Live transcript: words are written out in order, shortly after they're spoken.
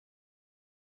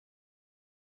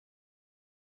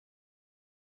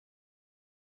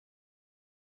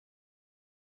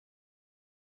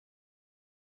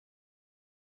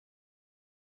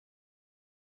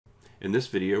In this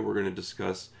video, we're going to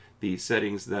discuss the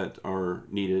settings that are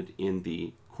needed in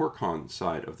the Corecon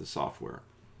side of the software.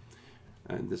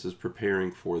 And this is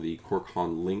preparing for the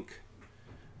CoreconLink.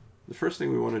 The first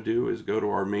thing we want to do is go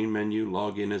to our main menu,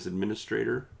 log in as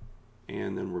administrator,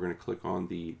 and then we're going to click on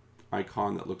the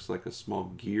icon that looks like a small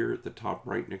gear at the top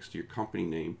right next to your company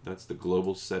name. That's the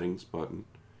Global Settings button.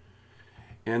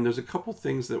 And there's a couple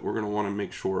things that we're going to want to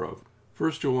make sure of.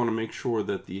 First, you'll want to make sure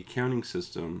that the accounting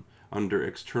system under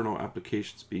external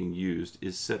applications being used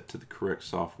is set to the correct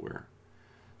software.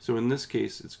 So in this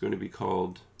case, it's going to be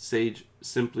called Sage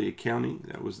Simply Accounting.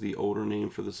 That was the older name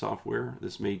for the software.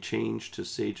 This may change to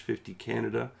Sage 50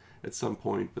 Canada at some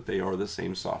point, but they are the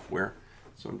same software.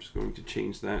 So I'm just going to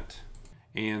change that.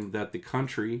 And that the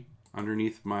country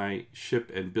underneath my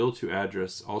ship and bill to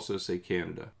address also say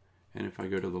Canada. And if I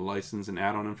go to the license and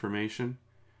add-on information,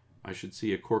 I should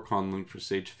see a CoreconLink for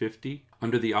Sage 50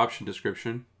 under the option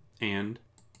description. And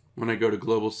when I go to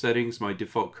global settings, my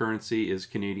default currency is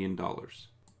Canadian dollars.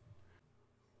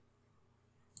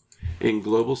 In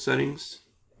global settings,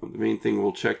 the main thing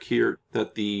we'll check here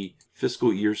that the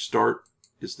fiscal year start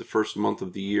is the first month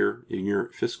of the year in your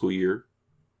fiscal year.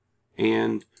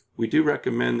 And we do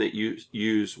recommend that you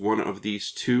use one of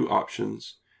these two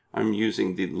options. I'm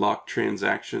using the lock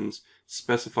transactions,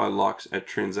 specify locks at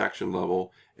transaction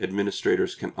level,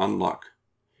 administrators can unlock.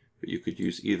 But you could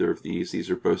use either of these.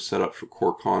 These are both set up for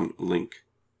CoreconLink.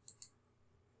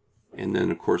 And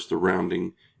then of course the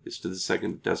rounding is to the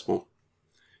second decimal.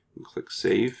 And click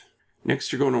Save.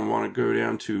 Next you're going to want to go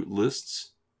down to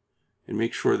Lists and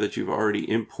make sure that you've already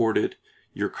imported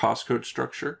your cost code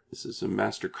structure. This is a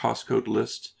master cost code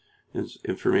list. There's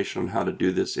information on how to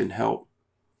do this in Help.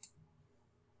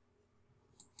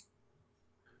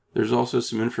 There's also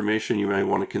some information you may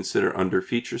want to consider under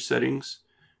feature settings.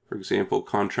 For example,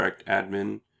 contract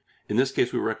admin. In this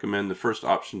case, we recommend the first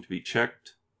option to be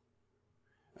checked.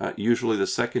 Usually the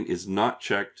second is not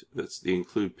checked. That's the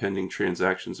include pending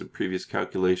transactions and previous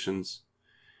calculations.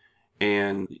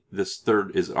 And this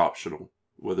third is optional,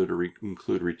 whether to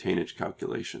include retainage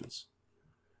calculations.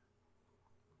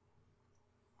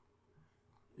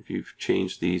 If you've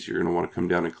changed these, you're going to want to come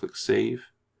down and click Save.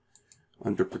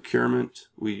 Under procurement,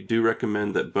 we do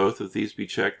recommend that both of these be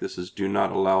checked. This is do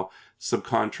not allow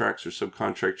subcontracts or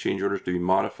subcontract change orders to be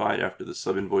modified after the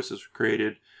sub-invoices were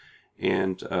created,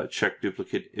 and check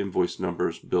duplicate invoice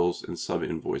numbers, bills, and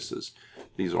sub-invoices.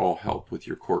 These all help with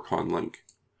your CoreconLink.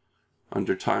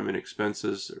 Under time and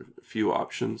expenses, there are a few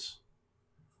options.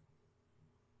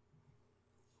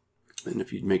 And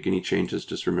if you make any changes,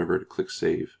 just remember to click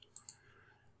Save.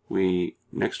 We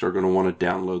next are going to want to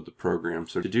download the program.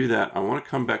 So to do that, I want to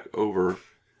come back over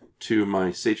to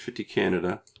my Sage 50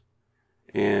 Canada,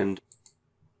 and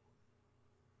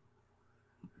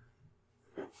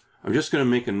I'm just going to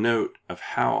make a note of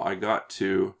how I got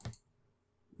to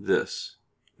this.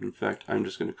 In fact, I'm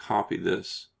just going to copy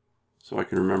this so I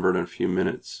can remember it in a few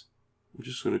minutes. I'm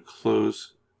just going to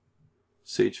close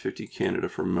Sage 50 Canada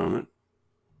for a moment.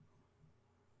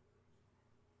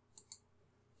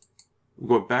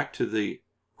 We'll go back to the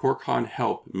Corecon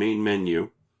Help main menu. I'm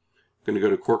going to go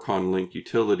to CoreconLink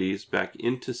Utilities, back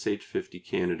into Sage 50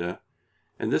 Canada,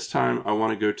 and this time I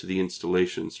want to go to the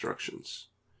installation instructions.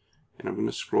 And I'm going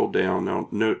to scroll down. Now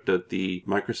note that the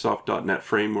Microsoft.NET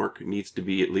framework needs to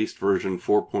be at least version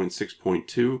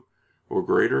 4.6.2 or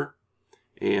greater.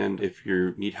 And if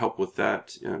you need help with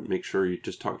that, make sure you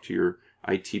just talk to your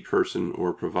IT person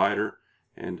or provider,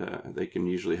 and they can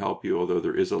usually help you, although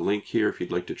there is a link here if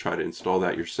you'd like to try to install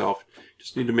that yourself.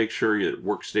 Just need to make sure your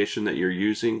workstation that you're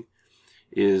using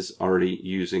is already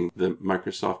using the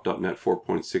Microsoft.NET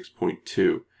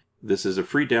 4.6.2. This is a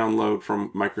free download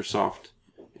from Microsoft,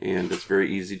 and it's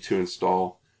very easy to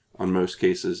install on most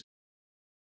cases.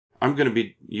 I'm going to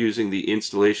be using the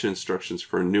installation instructions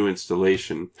for a new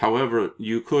installation. However,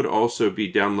 you could also be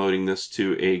downloading this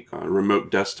to a remote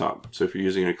desktop. So if you're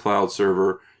using a cloud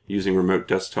server, using remote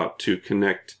desktop to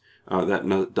connect,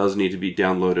 that does need to be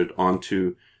downloaded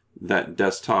onto that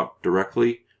desktop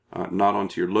directly, not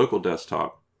onto your local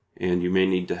desktop, and you may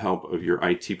need the help of your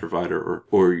IT provider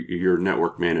or your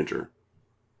network manager.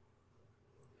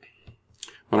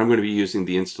 But I'm going to be using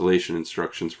the installation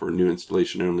instructions for a new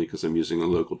installation only because I'm using a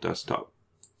local desktop.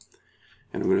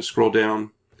 And I'm going to scroll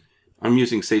down. I'm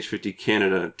using Sage 50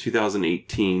 Canada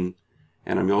 2018,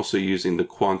 and I'm also using the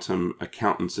Quantum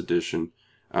Accountants Edition.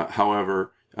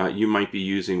 However, you might be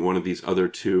using one of these other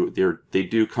two. They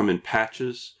do come in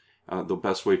patches. The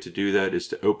best way to do that is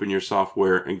to open your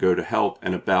software and go to Help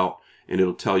and About, and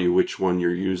it'll tell you which one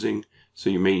you're using. So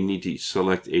you may need to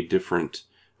select a different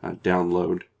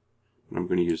download. And I'm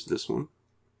going to use this one.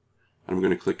 I'm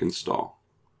going to click Install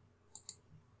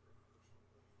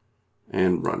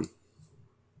and Run.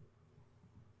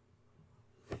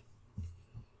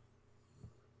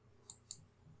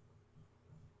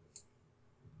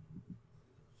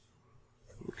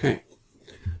 Okay.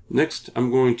 Next, I'm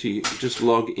going to just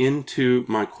log into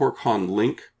my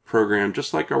CoreconLink program,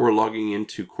 just like I were logging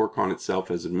into Corecon itself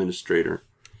as administrator.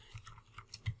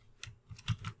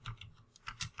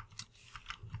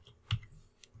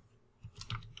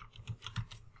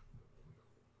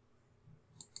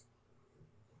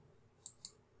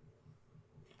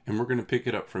 And we're going to pick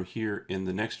it up from here in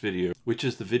the next video, which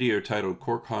is the video titled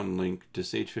CoreconLink to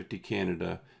Sage 50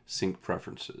 Canada Sync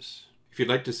Preferences. If you'd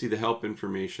like to see the help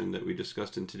information that we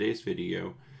discussed in today's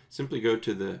video, simply go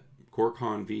to the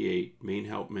Corecon V8 main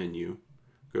help menu,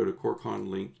 go to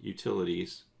CoreconLink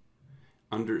Utilities.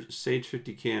 Under Sage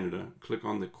 50 Canada, click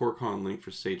on the CoreconLink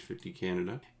for Sage 50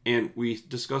 Canada. And we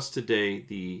discussed today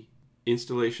the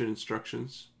installation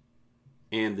instructions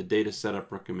and the data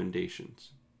setup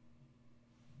recommendations.